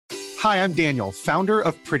Hi, I'm Daniel, founder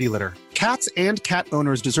of Pretty Litter. Cats and cat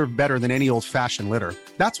owners deserve better than any old-fashioned litter.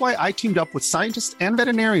 That's why I teamed up with scientists and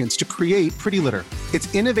veterinarians to create Pretty Litter.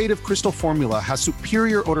 Its innovative crystal formula has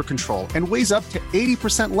superior odor control and weighs up to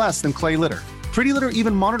 80% less than clay litter. Pretty Litter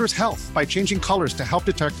even monitors health by changing colors to help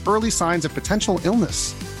detect early signs of potential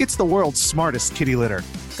illness. It's the world's smartest kitty litter.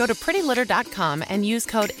 Go to prettylitter.com and use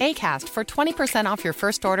code ACAST for 20% off your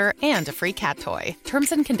first order and a free cat toy.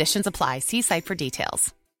 Terms and conditions apply. See site for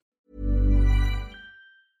details.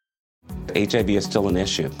 HIV is still an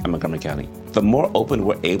issue in Montgomery County. The more open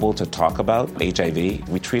we're able to talk about HIV,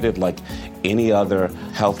 we treat it like any other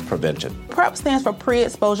health prevention. PrEP stands for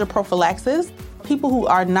pre-exposure prophylaxis. People who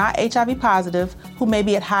are not HIV positive, who may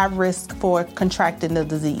be at high risk for contracting the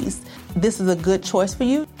disease. This is a good choice for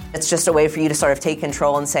you. It's just a way for you to sort of take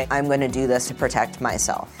control and say, I'm going to do this to protect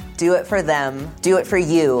myself. Do it for them. Do it for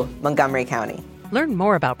you, Montgomery County. Learn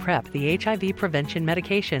more about PrEP, the HIV prevention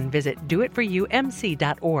medication. Visit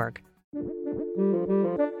doitforyoumc.org.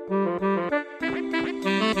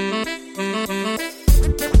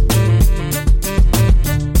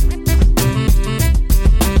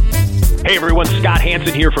 Hey everyone, Scott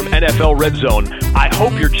Hansen here from NFL Red Zone. I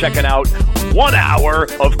hope you're checking out 1 hour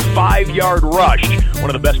of 5-Yard Rush,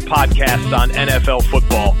 one of the best podcasts on NFL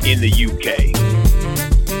football in the UK.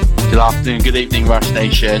 Good afternoon, good evening, Rush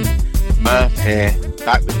Nation. Murph here,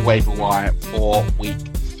 back with the waiver wire for week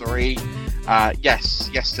 3.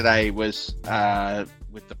 Yesterday was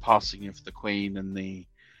with the passing of the Queen and the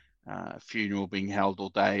funeral being held all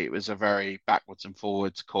day. It was a very backwards and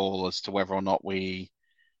forwards call as to whether or not we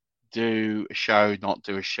do a show, not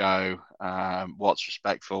do a show, what's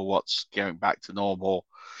respectful, what's going back to normal.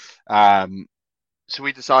 So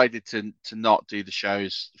we decided to not do the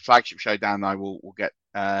shows. The flagship show down I will get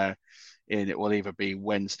in. It will either be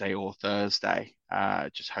Wednesday or Thursday,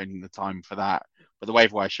 just honing the time for that. But the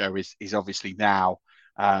waiver wire show is obviously now.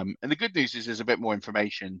 And the good news is there's a bit more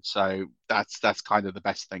information. So that's kind of the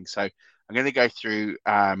best thing. So I'm going to go through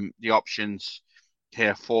the options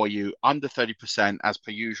here for you. Under 30% as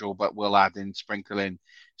per usual, but we'll sprinkle in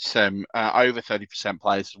some over 30%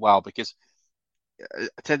 players as well, because I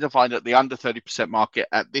tend to find that the under 30% market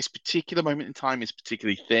at this particular moment in time is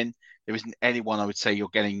particularly thin. There isn't anyone I would say you're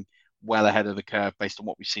getting well ahead of the curve based on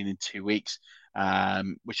what we've seen in 2 weeks,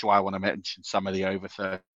 which is why I want to mention some of the over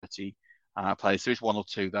 30 players. There is one or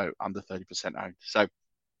two, though, under 30% owned. So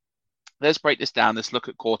let's break this down. Let's look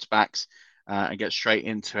at quarterbacks and get straight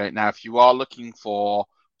into it. Now, if you are looking for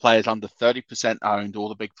players under 30% owned, all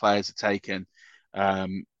the big players are taken,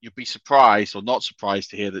 you'll be surprised or not surprised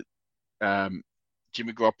to hear that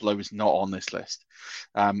Jimmy Garoppolo is not on this list.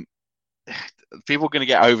 People are going to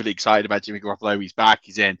get overly excited about Jimmy Garoppolo. He's back.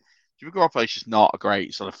 He's in. Jimmy Garoppolo is just not a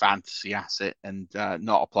great sort of fantasy asset and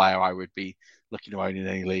not a player I would be looking to own in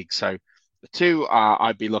any league. So the two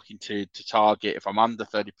I'd be looking to target if I'm under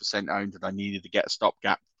 30% owned and I needed to get a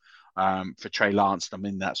stopgap for Trey Lance. I'm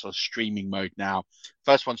in that sort of streaming mode now.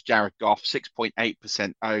 First one's Jared Goff,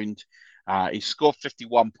 6.8% owned. He's scored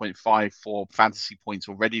 51.54 fantasy points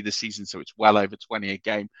already this season, so it's well over 20 a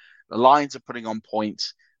game. The Lions are putting on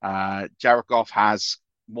points. Jared Goff has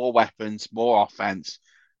more weapons, more offense,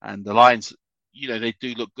 and the Lions, they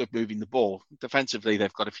do look good moving the ball. Defensively,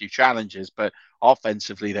 they've got a few challenges, but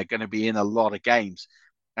offensively, they're going to be in a lot of games.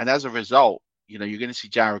 And as a result, you're going to see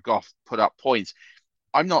Jared Goff put up points.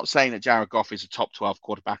 I'm not saying that Jared Goff is a top 12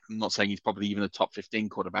 quarterback. I'm not saying he's probably even a top 15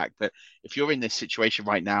 quarterback. But if you're in this situation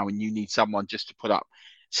right now and you need someone just to put up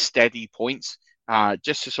steady points,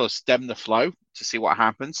 just to sort of stem the flow to see what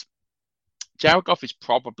happens, Jared Goff is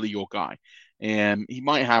probably your guy. He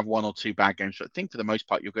might have one or two bad games, but I think for the most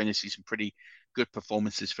part, you're going to see some pretty good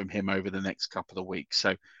performances from him over the next couple of weeks.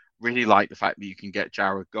 So really like the fact that you can get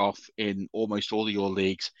Jared Goff in almost all of your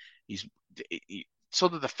leagues. He's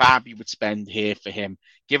sort of the fab you would spend here for him,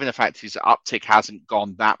 given the fact his uptick hasn't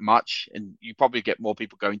gone that much. And you probably get more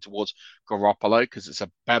people going towards Garoppolo because it's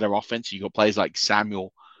a better offense. You've got players like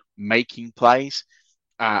Samuel making plays.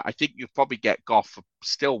 I think you'll probably get Goff for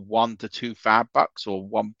still 1 to 2 fab bucks or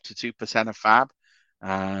 1 to 2% of fab.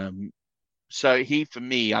 So he, for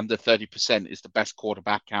me, under 30% is the best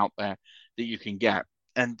quarterback out there that you can get.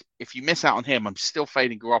 And if you miss out on him, I'm still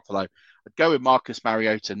fading Garoppolo. I'd go with Marcus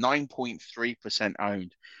Mariota, 9.3%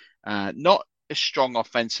 owned. Not as strong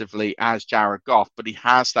offensively as Jared Goff, but he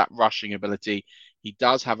has that rushing ability. He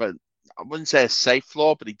does have I wouldn't say a safe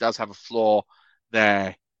floor, but he does have a floor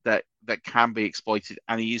there that can be exploited.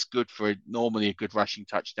 And he is good for normally a good rushing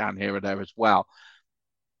touchdown here or there as well.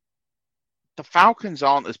 the Falcons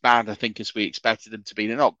aren't as bad, I think, as we expected them to be.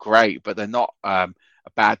 They're not great, but they're not a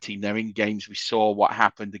bad team. They're in games. We saw what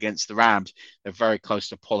happened against the Rams. They're very close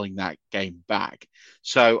to pulling that game back.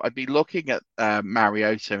 So I'd be looking at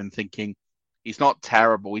Mariota and thinking, he's not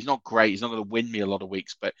terrible. He's not great. He's not going to win me a lot of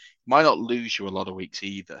weeks, but he might not lose you a lot of weeks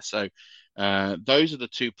either. So those are the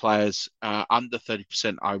two players under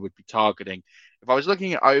 30% I would be targeting. If I was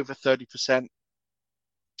looking at over 30%,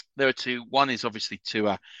 there are two. One is obviously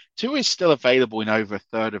Tua. Tua is still available in over a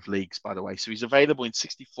third of leagues, by the way. So he's available in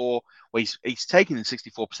 64. Well, he's taken in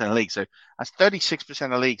 64% of leagues. So that's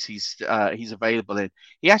 36% of leagues he's available in.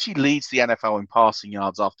 He actually leads the NFL in passing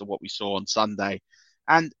yards after what we saw on Sunday.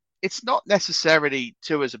 And it's not necessarily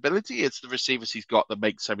Tua's ability. It's the receivers he's got that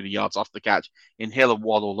make so many yards off the catch. In Hill and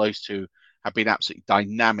Waddle, those two have been absolutely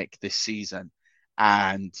dynamic this season.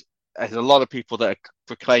 And there's a lot of people that are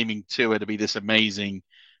proclaiming Tua to be this amazing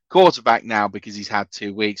quarterback now because he's had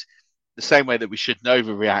 2 weeks. The same way that we shouldn't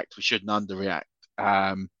overreact, we shouldn't underreact.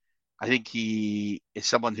 I think he is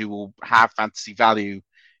someone who will have fantasy value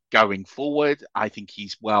going forward. I think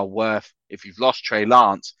he's well worth, if you've lost Trey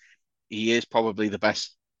Lance, he is probably the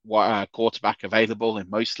best quarterback available in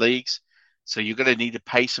most leagues. So you're going to need to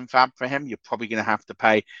pay some fab for him. You're probably going to have to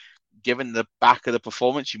pay, given the back of the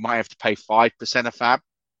performance, you might have to pay 5% of fab.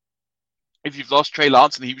 If you've lost Trey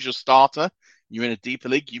Lance and he was your starter, you're in a deeper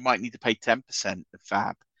league, you might need to pay 10% of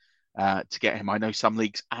fab to get him. I know some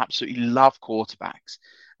leagues absolutely love quarterbacks.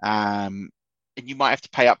 And you might have to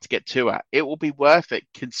pay up to get Tua. It will be worth it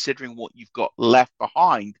considering what you've got left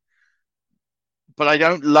behind. But I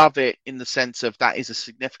don't love it in the sense of that is a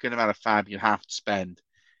significant amount of fab you have to spend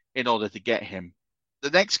in order to get him. The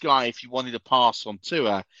next guy, if you wanted to pass on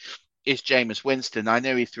Tua, is Jameis Winston. I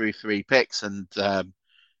know he threw 3 picks and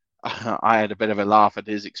I had a bit of a laugh at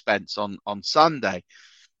his expense on Sunday.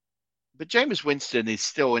 But Jameis Winston is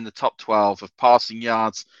still in the top 12 of passing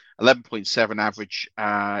yards, 11.7 average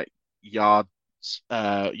yards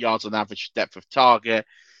on average depth of target.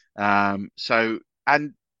 And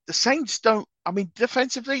the Saints don't,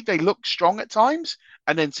 defensively, they look strong at times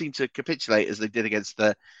and then seem to capitulate as they did against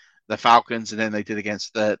the Falcons and then they did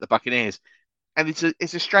against the Buccaneers. And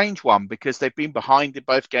it's a strange one because they've been behind in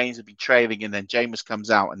both games, they've been trailing, and then Jameis comes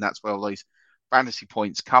out, and that's where all those fantasy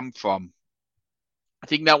points come from. I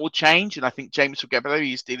think that will change, and I think Jameis will get better.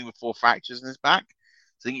 He's dealing with 4 fractures in his back.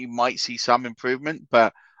 So I think you might see some improvement,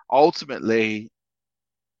 but ultimately,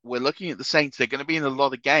 we're looking at the Saints. They're going to be in a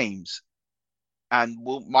lot of games, and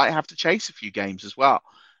might have to chase a few games as well.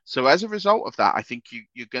 So as a result of that, I think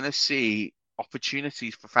you're going to see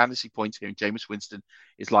opportunities for fantasy points here, and Jameis Winston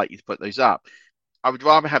is likely to put those up. I would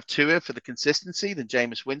rather have Tua for the consistency than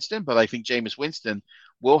Jameis Winston, but I think Jameis Winston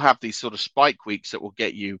will have these sort of spike weeks that will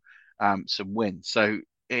get you some wins. So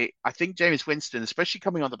I think Jameis Winston, especially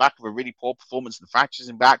coming on the back of a really poor performance and the fractures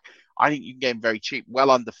in back, I think you can get him very cheap,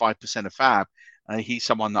 well under 5% of fab. And he's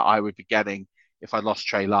someone that I would be getting if I lost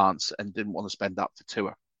Trey Lance and didn't want to spend up for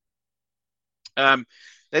Tua.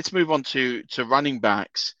 Let's move on to running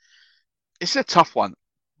backs. It's a tough one.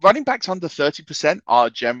 Running backs under 30%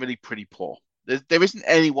 are generally pretty poor. There isn't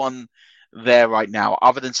anyone there right now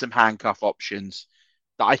other than some handcuff options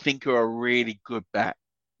that I think are a really good bet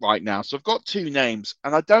right now. So I've got 2 names,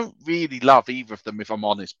 and I don't really love either of them, if I'm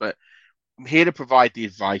honest, but I'm here to provide the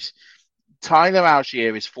advice. Tyler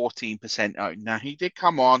Algier is 14% owned. Now, he did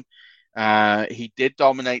come on. He did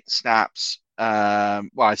dominate the snaps.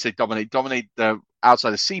 I say dominate the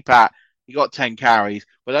outside of CPAT. He got 10 carries,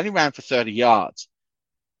 but only ran for 30 yards.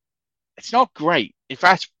 It's not great. In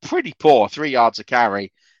fact, it's pretty poor. 3 yards a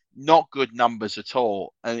carry. Not good numbers at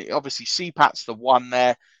all. And obviously, CPAT's the one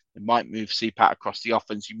there. They might move CPAT across the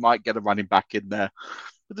offense. You might get a running back in there.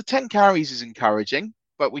 But the 10 carries is encouraging.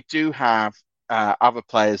 But we do have other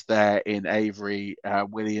players there in Avery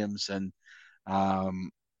Williams and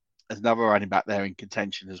there's another running back there in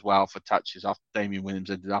contention as well for touches after Damian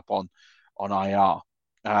Williams ended up on IR.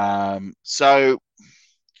 So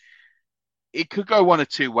it could go one of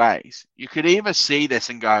 2 ways. You could either see this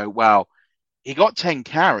and go, well, he got 10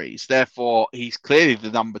 carries, therefore he's clearly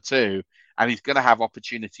the number 2, and he's going to have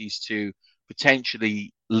opportunities to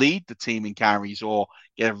potentially lead the team in carries or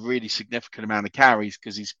get a really significant amount of carries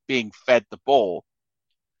because he's being fed the ball.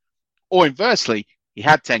 Or inversely, he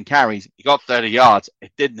had 10 carries, he got 30 yards,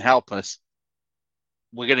 it didn't help us.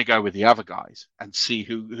 We're going to go with the other guys and see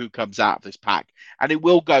who comes out of this pack. And it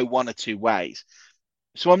will go one or 2 ways.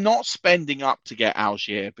 So I'm not spending up to get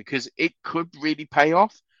Algier because it could really pay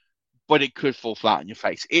off, but it could fall flat on your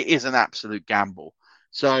face. It is an absolute gamble.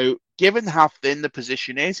 So given how thin the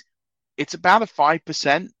position is, it's about a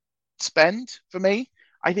 5% spend for me.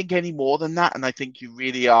 I think any more than that, and I think you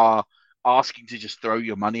really are asking to just throw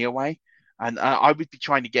your money away. And I would be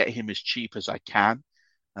trying to get him as cheap as I can.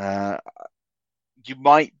 You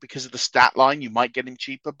might, because of the stat line, you might get him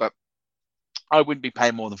cheaper, but I wouldn't be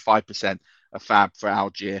paying more than 5% of fab for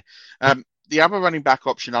Algier. The other running back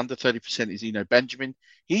option under 30% is Eno Benjamin.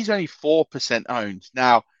 He's only 4% owned.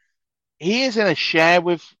 Now, he is in a share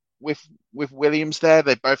with Williams there.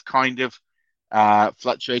 They both kind of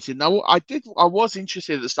fluctuated. Now, I was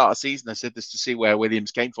interested at the start of the season. I said this to see where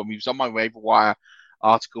Williams came from. He was on my waiver wire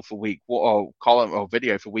article for column or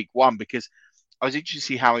video for week 1 because I was interested to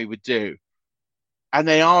see how he would do. And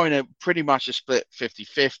they are in a pretty much a split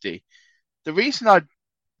 50-50. The reason I'd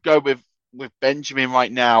go with Benjamin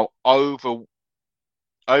right now over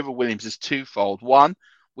Williams is twofold. One,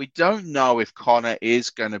 we don't know if Connor is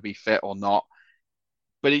going to be fit or not,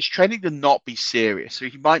 but it's trending to not be serious. So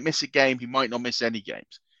he might miss a game. He might not miss any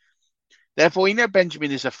games. Therefore, Eno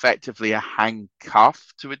Benjamin is effectively a handcuff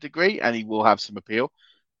to a degree, and he will have some appeal.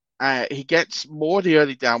 He gets more of the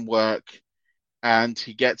early down work, and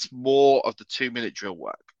he gets more of the 2-minute drill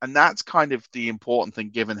work. And that's kind of the important thing,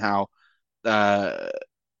 given how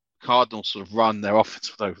Cardinals sort of run their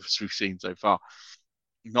offense, as we've seen so far.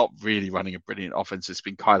 Not really running a brilliant offense. It's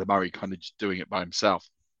been Kyler Murray kind of just doing it by himself.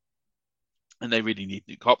 And they really need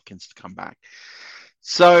Nuke Hopkins to come back.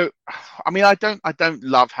 So, I mean, I don't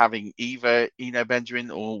love having either Eno Benjamin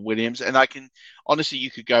or Williams. And honestly, you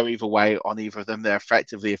could go either way on either of them. They're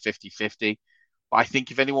effectively a 50-50. But I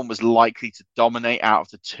think if anyone was likely to dominate out of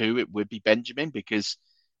the two, it would be Benjamin because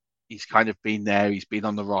he's kind of been there. He's been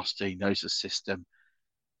on the roster. He knows the system.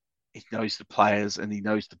 He knows the players and he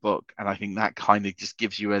knows the book. And I think that kind of just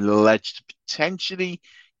gives you a little edge to potentially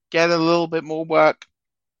get a little bit more work.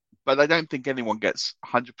 But I don't think anyone gets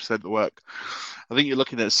 100% of the work. I think you're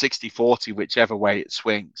looking at 60-40, whichever way it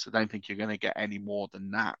swings. I don't think you're going to get any more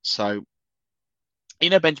than that. So,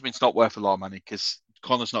 Eno Benjamin's not worth a lot of money because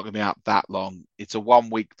Connor's not going to be out that long. It's a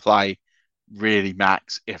 1-week play, really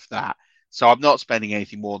max, if that. So I'm not spending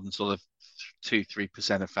anything more than sort of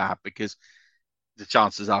 2-3% of fab because the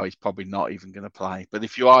chances are he's probably not even going to play. But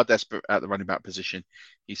if you are desperate at the running back position,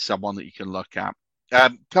 he's someone that you can look at.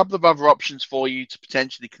 Couple of other options for you to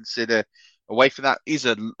potentially consider away from that is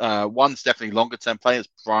one's definitely longer term play. It's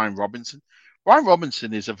Brian Robinson. Brian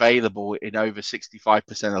Robinson is available in over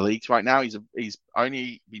 65% of leagues right now. He's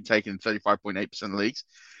only been taken in 35.8% of leagues.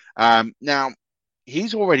 Now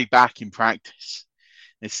he's already back in practice.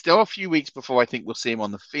 There's still a few weeks before I think we'll see him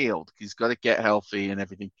on the field. He's got to get healthy and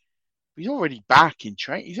everything. He's already back in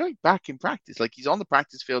training. He's already back in practice. Like he's on the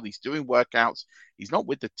practice field. He's doing workouts. He's not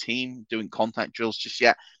with the team doing contact drills just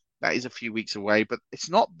yet. That is a few weeks away, but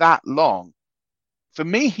it's not that long. For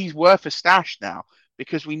me, he's worth a stash now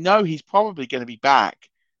because we know he's probably going to be back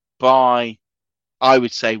by, I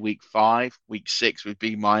would say, week 5, week 6 would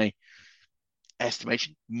be my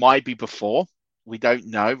estimation. Might be before. We don't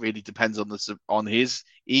know. Really depends on his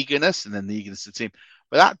eagerness and then the eagerness of the team.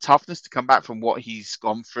 But that toughness to come back from what he's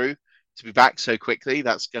gone through, to be back so quickly,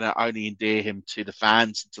 that's going to only endear him to the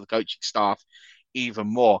fans and to the coaching staff even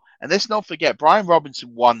more. And let's not forget, Brian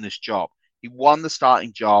Robinson won this job. He won the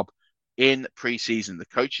starting job in preseason. The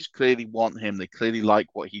coaches clearly want him. They clearly like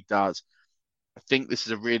what he does. I think this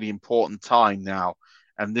is a really important time now.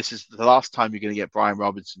 And this is the last time you're going to get Brian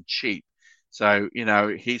Robinson cheap. So,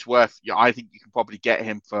 he's worth, I think you can probably get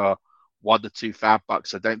him for $1 to $2 fab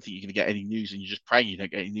bucks. I don't think you're going to get any news, and you're just praying you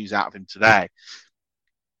don't get any news out of him today.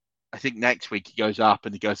 I think next week he goes up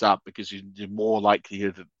because you're more likely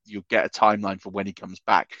that you'll get a timeline for when he comes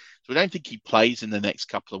back. So I don't think he plays in the next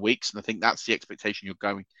couple of weeks. And I think that's the expectation you're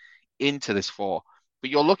going into this for. But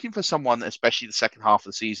you're looking for someone, especially the second half of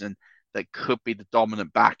the season, that could be the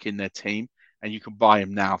dominant back in their team. And you can buy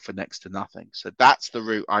him now for next to nothing. So that's the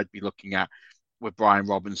route I'd be looking at with Brian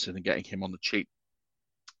Robinson and getting him on the cheap.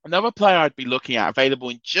 Another player I'd be looking at,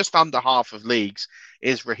 available in just under half of leagues,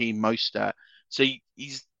 is Raheem Mostert. So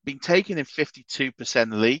he's been taken in 52% of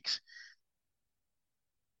leagues.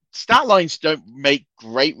 Stat lines don't make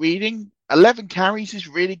great reading. 11 carries is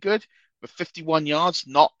really good, but 51 yards,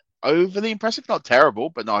 not overly impressive. Not terrible,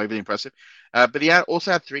 but not overly impressive. But he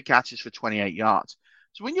also had 3 catches for 28 yards.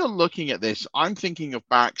 So when you're looking at this, I'm thinking of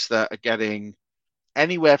backs that are getting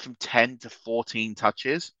anywhere from 10 to 14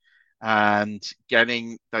 touches and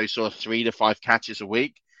getting those sort of 3 to 5 catches a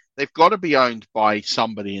week. They've got to be owned by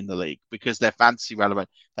somebody in the league because they're fantasy relevant.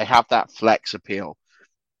 They have that flex appeal.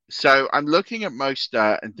 So I'm looking at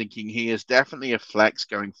Mostert and thinking he is definitely a flex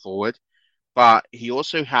going forward, but he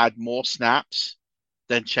also had more snaps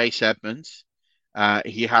than Chase Edmonds.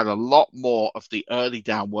 He had a lot more of the early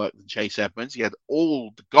down work than Chase Edmonds. He had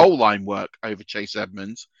all the goal line work over Chase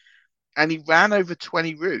Edmonds. and he ran over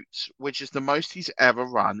 20 routes, which is the most he's ever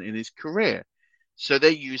run in his career. So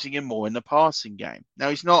they're using him more in the passing game. Now,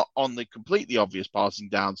 he's not on the completely obvious passing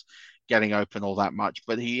downs, getting open all that much,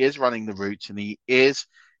 but he is running the routes and he is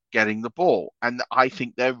getting the ball. And I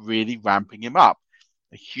think they're really ramping him up.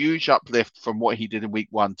 A huge uplift from what he did in week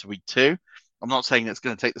 1 to week 2. I'm not saying that's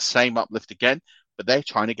going to take the same uplift again, but they're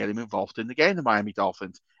trying to get him involved in the game, the Miami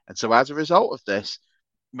Dolphins. And so as a result of this,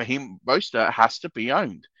 Raheem Mostert has to be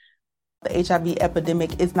owned. The HIV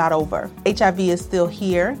epidemic is not over. HIV is still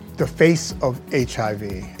here. The face of HIV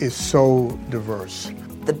is so diverse.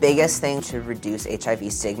 The biggest thing to reduce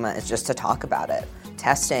HIV stigma is just to talk about it.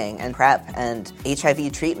 Testing and PrEP and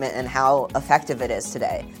HIV treatment and how effective it is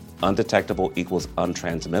today. Undetectable equals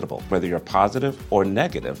untransmittable. Whether you're positive or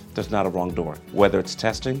negative, there's not a wrong door. Whether it's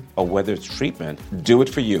testing or whether it's treatment, do it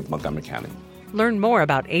for you, Montgomery County. Learn more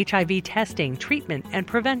about HIV testing, treatment, and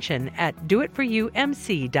prevention at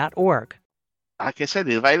doitforyoumc.org. Like I said,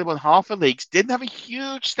 he's available in half the leagues. Didn't have a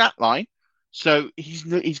huge stat line, so he's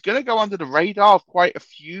going to go under the radar of quite a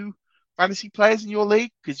few fantasy players in your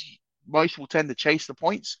league because most will tend to chase the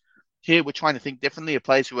points. Here, we're trying to think differently of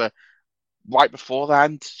players who are right before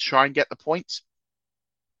that to try and get the points.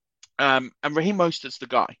 And Raheem Mostert's the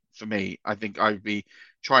guy for me. I think I would be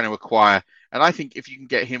trying to acquire. And I think if you can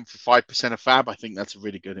get him for 5% of fab, I think that's a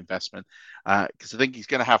really good investment because I think he's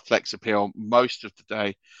going to have flex appeal most of the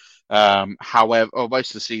day, or most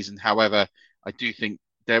of the season. However, I do think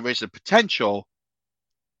there is a potential.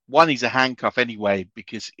 One, he's a handcuff anyway,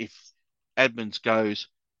 because if Edmonds goes,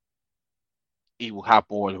 he will have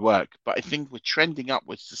more to work. But I think we're trending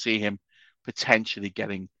upwards to see him potentially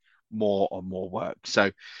getting more and more work.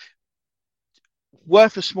 So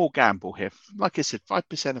worth a small gamble here. Like I said,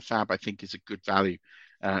 5% of fab I think is a good value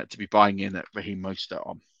to be buying in at Raheem Mostert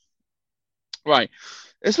on. Right,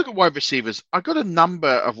 let's look at wide receivers. I've got a number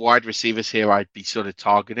of wide receivers here I'd be sort of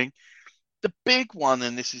targeting. The big one,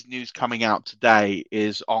 and this is news coming out today,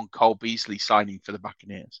 is on Cole Beasley signing for the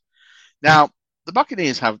Buccaneers. Now, the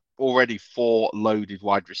Buccaneers have already 4 loaded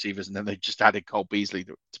wide receivers, and then they just added Cole Beasley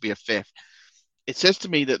to be a 5th. It says to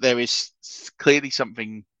me that there is clearly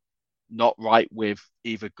something not right with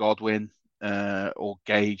either Godwin or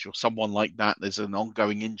Gage or someone like that. There's an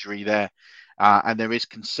ongoing injury there, and there is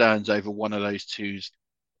concerns over one of those two's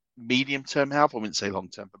medium-term health. I wouldn't say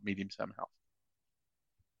long-term, but medium-term health.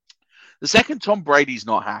 The second, Tom Brady's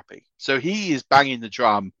not happy. So he is banging the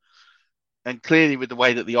drum. And clearly with the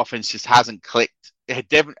way that the offense just hasn't clicked, I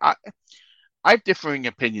have differing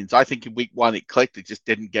opinions. I think in week 1 it clicked. It just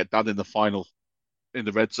didn't get done in the final, in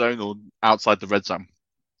the red zone or outside the red zone.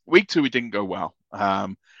 Week 2, it didn't go well. I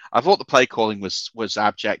thought the play calling was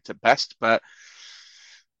abject at best, but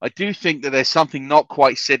I do think that there's something not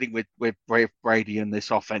quite sitting with Brady in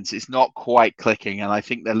this offense. It's not quite clicking, and I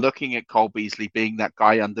think they're looking at Cole Beasley being that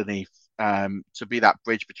guy underneath to be that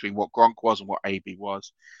bridge between what Gronk was and what AB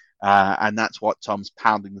was. And that's what Tom's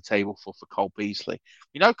pounding the table for Cole Beasley.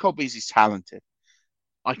 We know Cole Beasley's talented.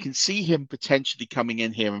 I can see him potentially coming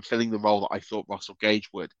in here and filling the role that I thought Russell Gage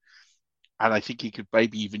would. And I think he could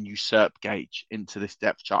maybe even usurp Gage into this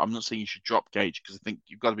depth chart. I'm not saying you should drop Gage because I think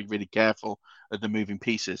you've got to be really careful of the moving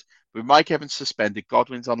pieces. But with Mike Evans suspended,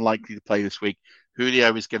 Godwin's unlikely to play this week.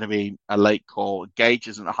 Julio is going to be a late call. Gage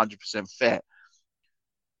isn't 100% fit.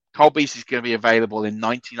 Cole Beasley's going to be available in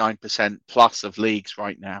 99% plus of leagues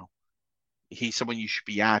right now. He's someone you should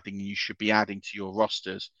be adding. You should be adding to your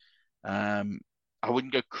rosters. I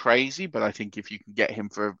wouldn't go crazy, but I think if you can get him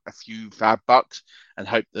for a few fab bucks and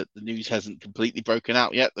hope that the news hasn't completely broken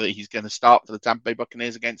out yet, that he's going to start for the Tampa Bay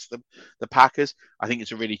Buccaneers against the Packers, I think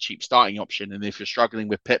it's a really cheap starting option. And if you're struggling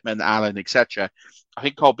with Pittman, Allen, etc., I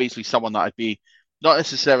think Cole Beasley's someone that I'd be not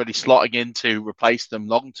necessarily slotting in to replace them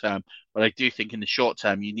long term, but I do think in the short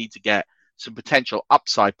term you need to get some potential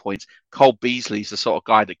upside points. Cole Beasley's the sort of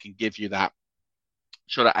guy that can give you that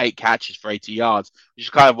sort of 8 catches for 80 yards, which is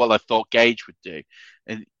kind of what I thought Gage would do.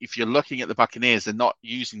 And if you're looking at the Buccaneers, they're not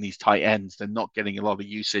using these tight ends. They're not getting a lot of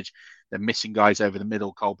usage. They're missing guys over the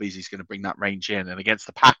middle. Cole Beasley's going to bring that range in. And against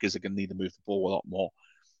the Packers, they're going to need to move the ball a lot more.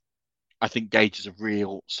 I think Gage is a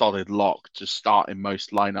real solid lock to start in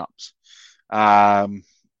most lineups.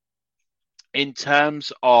 In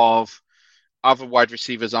terms of other wide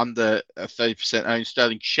receivers under 30% owned,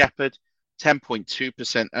 Sterling Shepard,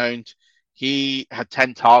 10.2% owned. He had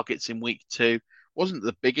 10 targets in week 2. Wasn't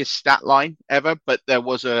the biggest stat line ever, but there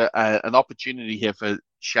was an opportunity here for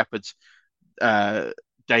Shepard's day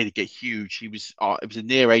to get huge. It was a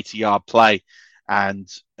near 80-yard play, and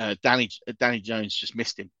Danny Jones just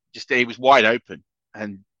missed him. He was wide open,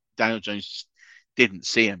 and Daniel Jones didn't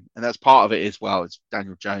see him. And that's part of it as well. It's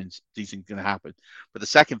Daniel Jones. These things are going to happen. But the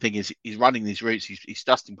second thing is he's running these routes. He's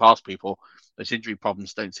dusting past people. Those injury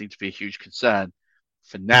problems don't seem to be a huge concern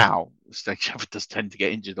for now. Sterling Shepard does tend to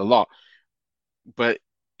get injured a lot. But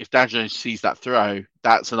if Daniel Jones sees that throw,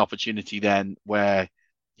 that's an opportunity then where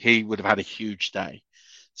he would have had a huge day.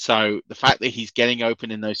 So the fact that he's getting open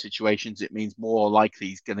in those situations, it means more likely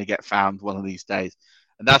he's going to get found one of these days.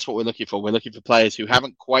 And that's what we're looking for. We're looking for players who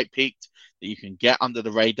haven't quite peaked, that you can get under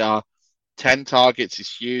the radar. 10 targets is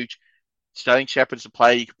huge. Sterling Shepard's a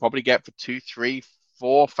player you could probably get for 2, 3,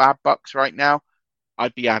 4 fab bucks right now.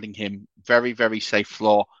 I'd be adding him. Very, very safe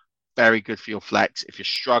floor. Very good for your flex. If you're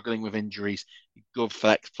struggling with injuries, good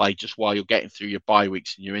flex play just while you're getting through your bye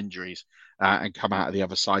weeks and your injuries and come out of the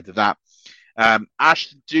other side of that.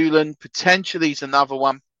 Ashton Dulin potentially is another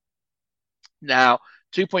one. Now,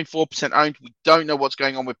 2.4% owned. We don't know what's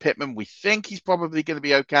going on with Pittman. We think he's probably going to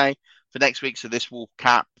be okay for next week, so this will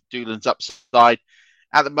cap Dulin's upside.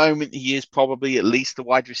 At the moment, he is probably at least the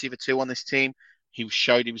wide receiver 2 on this team. He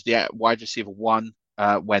showed he was the wide receiver 1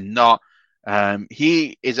 when not.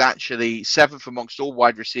 He is actually 7th amongst all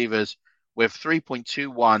wide receivers with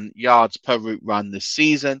 3.21 yards per route run this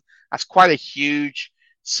season. That's quite a huge,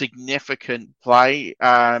 significant play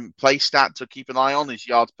stat to keep an eye on, is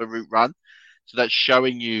yards per route run. So that's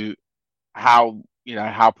showing you how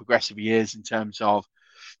progressive he is in terms of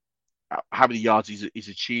how many yards he's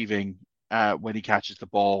achieving when he catches the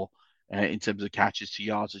ball in terms of catches to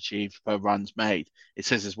yards achieved per runs made. It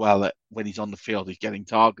says as well that when he's on the field, he's getting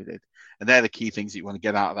targeted. And they're the key things that you want to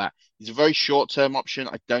get out of that. He's a very short-term option.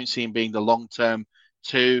 I don't see him being the long-term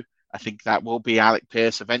 2. I think that will be Alec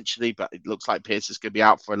Pierce eventually, but it looks like Pierce is going to be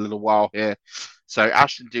out for a little while here. So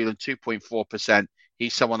Ashton Dulin, 2.4%.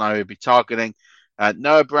 He's someone I would be targeting.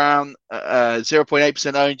 Noah Brown,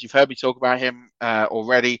 0.8% owned. You've heard me talk about him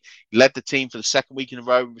already. He led the team for the second week in a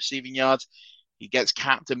row in receiving yards. He gets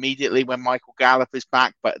capped immediately when Michael Gallup is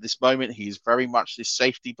back, but at this moment, he's very much this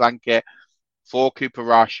safety blanket for Cooper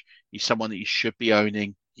Rush. He's someone that you should be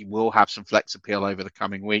owning. He will have some flex appeal over the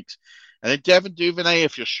coming weeks. And then Devin Duvernay,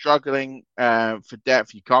 if you're struggling for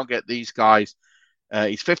depth, you can't get these guys.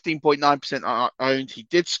 He's 15.9% owned. He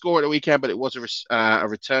did score at the weekend, but it was a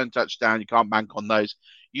return touchdown. You can't bank on those.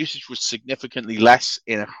 Usage was significantly less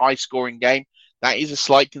in a high-scoring game. That is a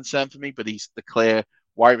slight concern for me, but he's the clear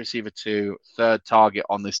wide receiver 2, 3rd target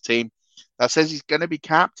on this team. That says he's going to be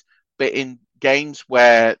capped, but in games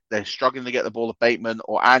where they're struggling to get the ball to Bateman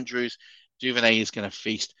or Andrews, Duvernay is going to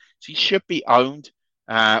feast. So he should be owned.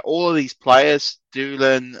 All of these players,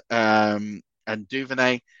 Dulin and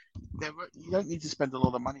Duvernay, you don't need to spend a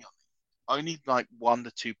lot of money on them. Only like 1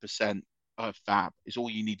 to 2% of fab is all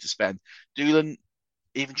you need to spend. Dulin,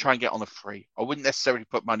 even try and get on a free. I wouldn't necessarily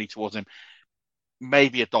put money towards him.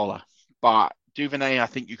 Maybe $1. But Duvernay, I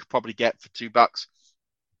think you could probably get for $2.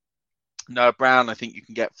 Noah Brown, I think you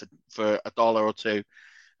can get for $1 or $2.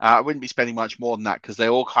 I wouldn't be spending much more than that because they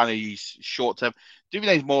all kind of use short term.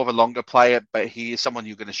 Duvernay is more of a longer player, but he is someone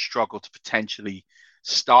you're going to struggle to potentially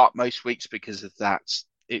start most weeks because of that.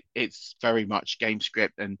 It's very much game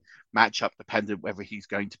script and matchup dependent whether he's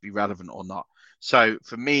going to be relevant or not. So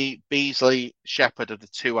for me, Beasley, Shepard are the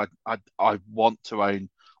 2 I want to own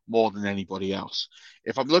more than anybody else.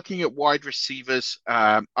 If I'm looking at wide receivers,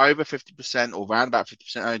 over 50% or around about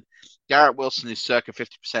 50% owned, Garrett Wilson is circa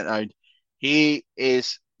 50% owned. He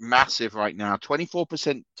is massive right now.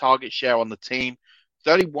 24% target share on the team,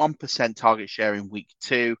 31% target share in week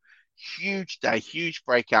 2. Huge day, huge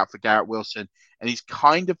breakout for Garrett Wilson. And he's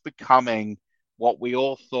kind of becoming what we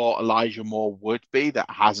all thought Elijah Moore would be. That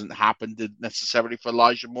hasn't happened necessarily for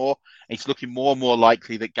Elijah Moore. And it's looking more and more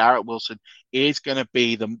likely that Garrett Wilson is going to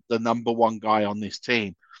be the number 1 guy on this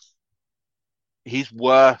team. He's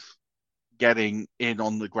worth getting in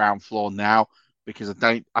on the ground floor now because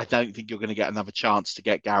I don't think you're going to get another chance to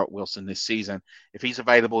get Garrett Wilson this season. If he's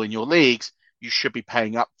available in your leagues, you should be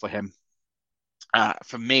paying up for him.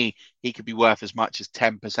 For me, he could be worth as much as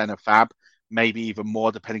 10% of fab, maybe even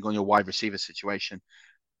more depending on your wide receiver situation.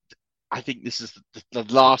 I think this is the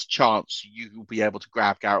last chance you will be able to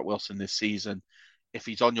grab Garrett Wilson this season. If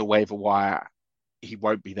he's on your waiver wire, he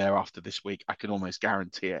won't be there after this week. I can almost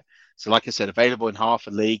guarantee it. So like I said, available in half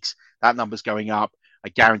of leagues, that number's going up. I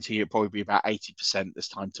guarantee it'll probably be about 80% this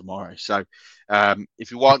time tomorrow. So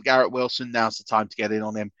if you want Garrett Wilson, now's the time to get in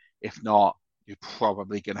on him. If not, you're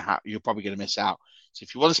probably going to miss out. So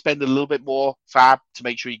if you want to spend a little bit more fab to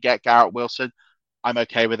make sure you get Garrett Wilson, I'm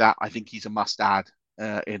okay with that. I think he's a must-add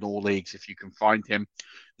in all leagues if you can find him.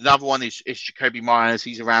 Another one is Jacoby Myers.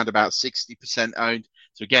 He's around about 60% owned.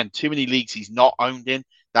 So again, too many leagues he's not owned in.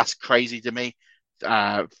 That's crazy to me.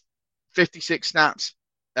 56 snaps,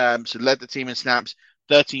 so led the team in snaps,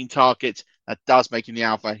 13 targets. That does make him the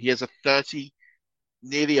alpha. He has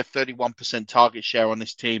nearly a 31% target share on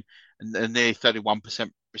this team and nearly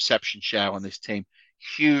 31% reception share on this team.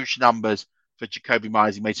 Huge numbers for Jakobi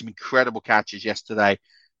Meyers. He made some incredible catches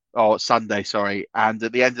Sunday, sorry. And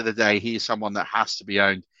at the end of the day, he is someone that has to be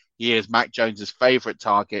owned. He is Mac Jones's favorite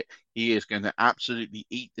target. He is going to absolutely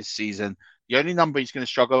eat this season. The only number he's going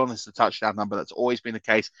to struggle on is the touchdown number. That's always been the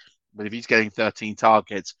case. But if he's getting 13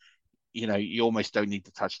 targets, you almost don't need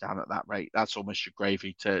the touchdown at that rate. That's almost your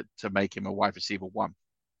gravy to make him a wide receiver 1.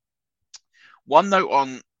 One note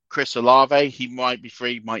on Chris Olave. He might be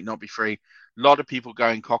free, might not be free. A lot of people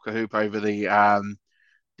going cock-a-hoop over the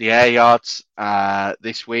air yards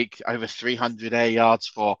this week. Over 300 air yards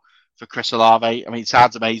for Chris Olave. I mean, it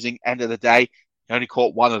sounds amazing. End of the day, he only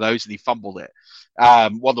caught one of those and he fumbled it.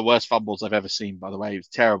 One of the worst fumbles I've ever seen, by the way. It was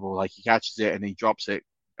terrible. Like, he catches it and he drops it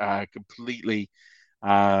completely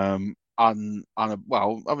I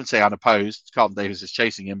wouldn't say unopposed. Carlton Davis is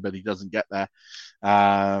chasing him, but he doesn't get there.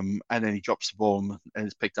 And then he drops the ball and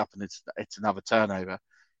it's picked up and it's another turnover.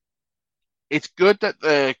 It's good that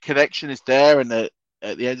the connection is there and that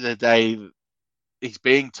at the end of the day, he's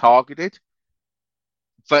being targeted.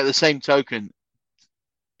 But at the same token,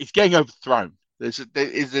 he's getting overthrown. There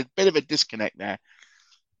is a bit of a disconnect there.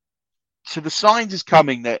 So the signs is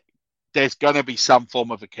coming that there's going to be some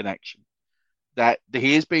form of a connection. That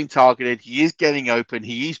he is being targeted, he is getting open,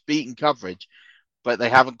 he is beating coverage, but they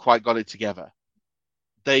haven't quite got it together.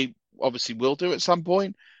 They obviously will do at some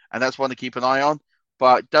point, and that's one to keep an eye on,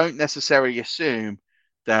 but don't necessarily assume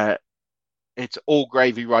that it's all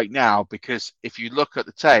gravy right now, because if you look at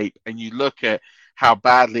the tape and you look at how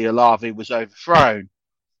badly Olave was overthrown,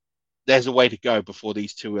 there's a way to go before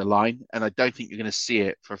these two align, and I don't think you're going to see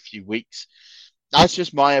it for a few weeks. That's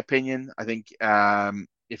just my opinion. I think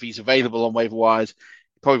if he's available on waiver wires,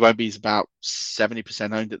 he probably won't be. He's about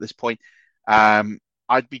 70% owned at this point.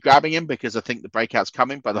 I'd be grabbing him because I think the breakout's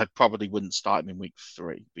coming, but I probably wouldn't start him in week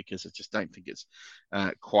 3 because I just don't think it's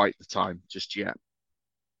quite the time just yet.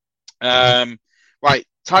 Right,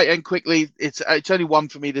 tight end quickly. It's only one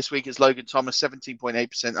for me this week. It's Logan Thomas,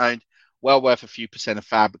 17.8% owned. Well worth a few percent of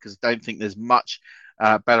fab because I don't think there's much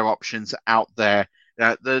better options out there.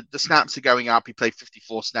 The snaps are going up. He played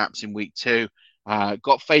 54 snaps in week 2.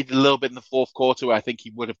 Got faded a little bit in the fourth quarter where I think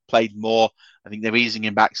he would have played more. I think they're easing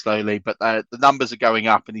him back slowly, but the numbers are going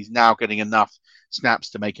up and he's now getting enough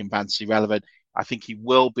snaps to make him fantasy relevant. I think he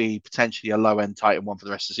will be potentially a low-end tight end one for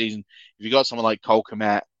the rest of the season. If you've got someone like Cole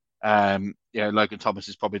Kmet, Logan Thomas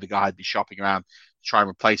is probably the guy I'd be shopping around to try and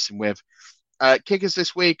replace him with. Kickers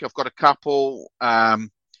this week, I've got a couple.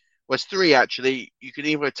 It's 3 actually. You can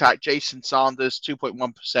either attack Jason Sanders,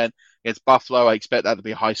 2.1% against Buffalo. I expect that to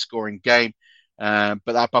be a high-scoring game. But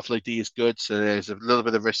that Buffalo D is good, so there's a little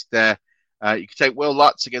bit of risk there. You can take Will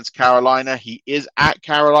Lutz against Carolina. He is at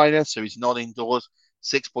Carolina, so he's not indoors,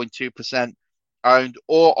 6.2% owned.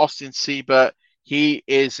 Or Austin Siebert, he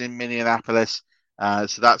is in Minneapolis,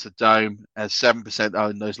 so that's a dome, 7%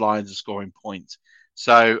 owned. Those Lions are scoring points.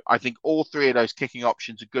 So I think all 3 of those kicking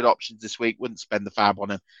options are good options this week. Wouldn't spend the fab on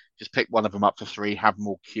them. Just pick one of them up for 3, have them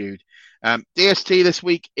all queued. DST this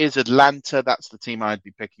week is Atlanta. That's the team I'd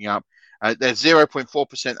be picking up. They're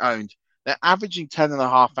 0.4% owned. They're averaging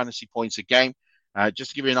 10.5 fantasy points a game.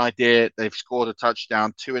 Just to give you an idea, they've scored a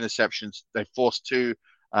touchdown, 2 interceptions. They've forced 2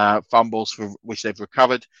 fumbles for which they've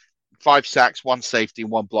recovered, 5 sacks, 1 safety,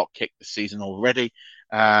 and 1 block kick this season already.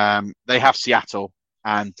 They have Seattle,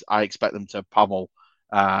 and I expect them to pummel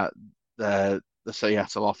the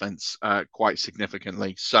Seattle offense quite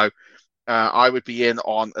significantly. So I would be in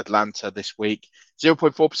on Atlanta this week.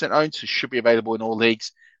 0.4% owned, so should be available in all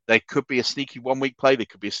leagues. They could be a sneaky 1-week play. They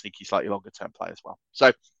could be a sneaky, slightly longer-term play as well.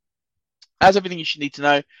 So that's everything you should need to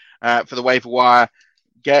know for the waiver wire.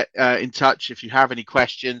 Get in touch if you have any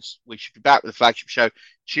questions. We should be back with the flagship show.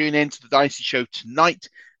 Tune in to the Dynasty Show tonight.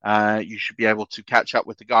 You should be able to catch up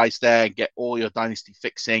with the guys there and get all your Dynasty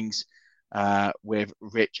fixings with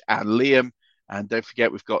Rich and Liam. And don't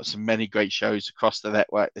forget, we've got some many great shows across the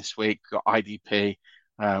network this week. We've got IDP.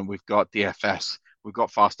 We've got DFS. We've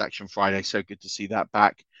got Fast Action Friday. So good to see that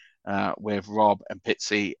back with Rob and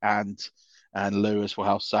Pitsy and Lou as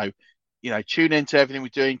well. So, tune into everything we're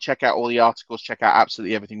doing. Check out all the articles. Check out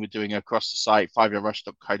absolutely everything we're doing across the site,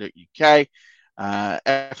 5yardrush.co.uk.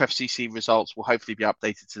 FFCC results will hopefully be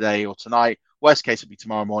updated today or tonight. Worst case, it'll be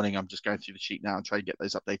tomorrow morning. I'm just going through the sheet now and trying to get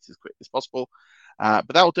those updated as quick as possible. But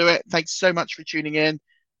that'll do it. Thanks so much for tuning in.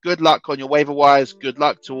 Good luck on your waiver wires. Good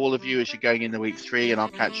luck to all of you as you're going into week 3, and I'll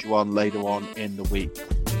catch you on later on in the week.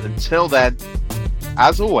 But until then,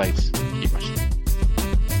 as always, keep rushing.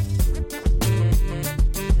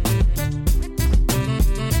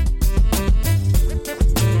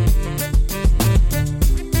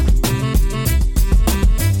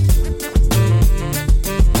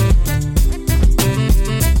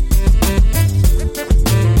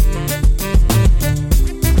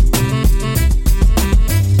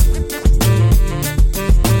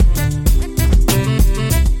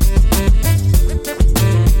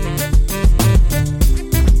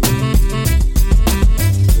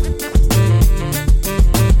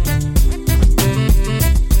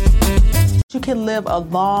 can live a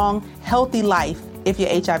long, healthy life if you're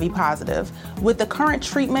HIV positive. With the current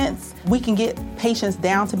treatments, we can get patients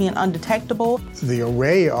down to being undetectable. The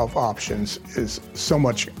array of options is so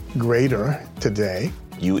much greater today.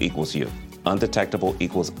 U equals U. Undetectable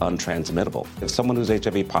equals untransmittable. If someone who's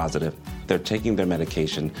HIV positive, they're taking their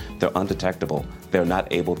medication, they're undetectable, they're not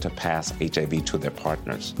able to pass HIV to their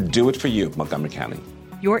partners. Do it for you, Montgomery County.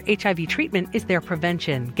 Your HIV treatment is their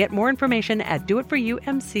prevention. Get more information at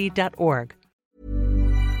doitforyoumc.org.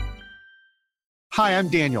 Hi, I'm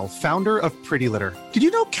Daniel, founder of Pretty Litter. Did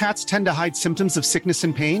you know cats tend to hide symptoms of sickness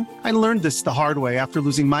and pain? I learned this the hard way after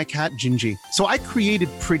losing my cat, Gingy. So I created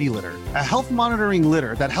Pretty Litter, a health monitoring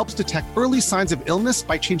litter that helps detect early signs of illness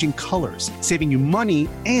by changing colors, saving you money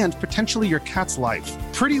and potentially your cat's life.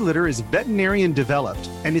 Pretty Litter is veterinarian developed,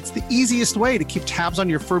 and it's the easiest way to keep tabs on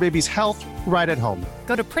your fur baby's health right at home.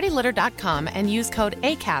 Go to prettylitter.com and use code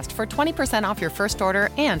ACAST for 20% off your first order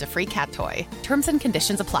and a free cat toy. Terms and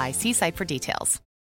conditions apply. See site for details.